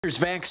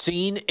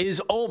Vaccine is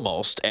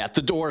almost at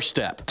the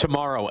doorstep.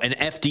 Tomorrow, an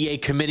FDA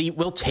committee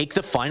will take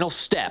the final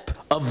step,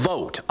 a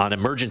vote on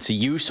emergency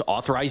use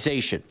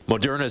authorization.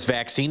 Moderna's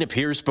vaccine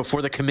appears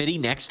before the committee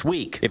next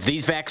week. If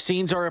these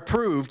vaccines are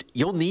approved,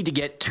 you'll need to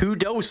get 2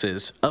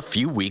 doses a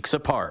few weeks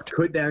apart.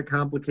 Could that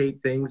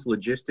complicate things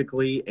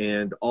logistically?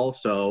 And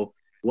also,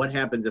 what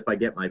happens if I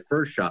get my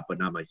first shot but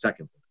not my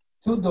second one?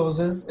 2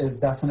 doses is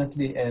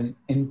definitely an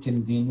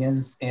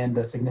inconvenience and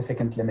a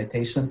significant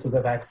limitation to the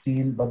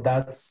vaccine, but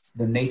that's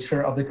the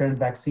nature of the current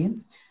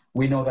vaccine.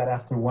 We know that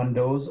after 1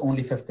 dose,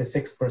 only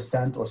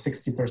 56% or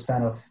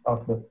 60%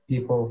 of the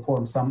people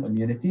form some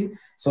immunity.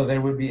 So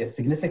there will be a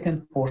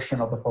significant portion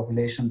of the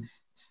population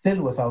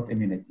still without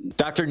immunity.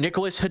 Dr.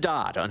 Nicholas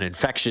Haddad, an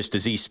infectious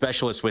disease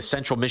specialist with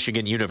Central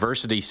Michigan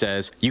University,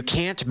 says you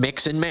can't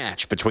mix and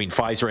match between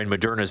Pfizer and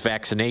Moderna's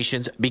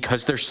vaccinations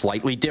because they're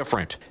slightly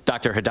different.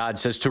 Dr. Haddad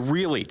says to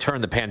really turn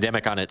the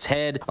pandemic on its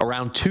head,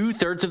 around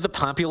 2/3 of the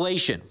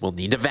population will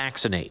need to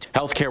vaccinate.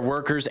 Healthcare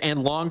workers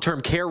and long-term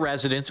care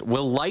residents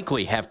will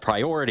likely have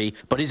priority,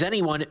 but is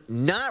anyone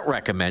not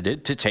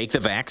recommended to take the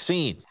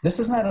vaccine? This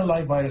is not a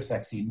live virus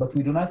vaccine, but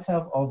we do not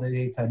have all the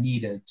data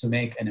needed to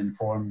make an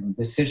informed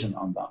decision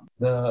on them.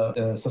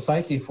 The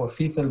Society for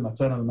Fetal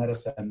Maternal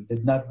Medicine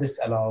did not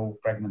disallow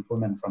pregnant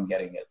women from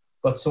getting it.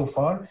 But so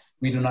far,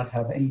 we do not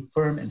have any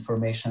firm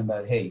information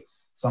that, hey,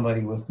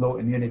 somebody with low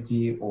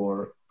immunity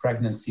or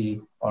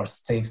pregnancy are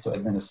safe to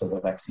administer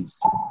the vaccines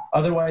to.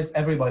 Otherwise,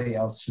 everybody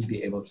else should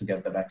be able to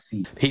get the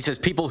vaccine. He says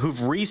people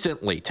who've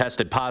recently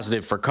tested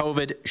positive for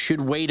COVID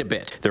should wait a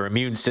bit. Their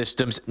immune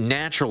systems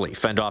naturally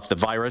fend off the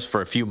virus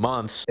for a few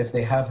months. If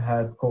they have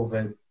had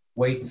COVID,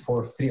 wait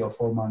for 3 or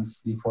 4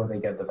 months before they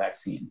get the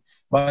vaccine.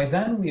 By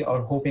then, we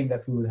are hoping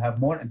that we will have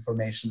more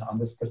information on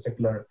this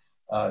particular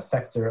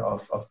sector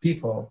of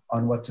people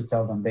on what to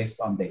tell them based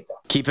on data.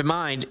 Keep in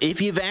mind,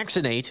 if you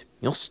vaccinate,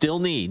 you'll still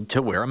need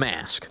to wear a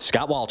mask.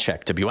 Scott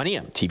Walchek,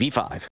 WNEM TV5.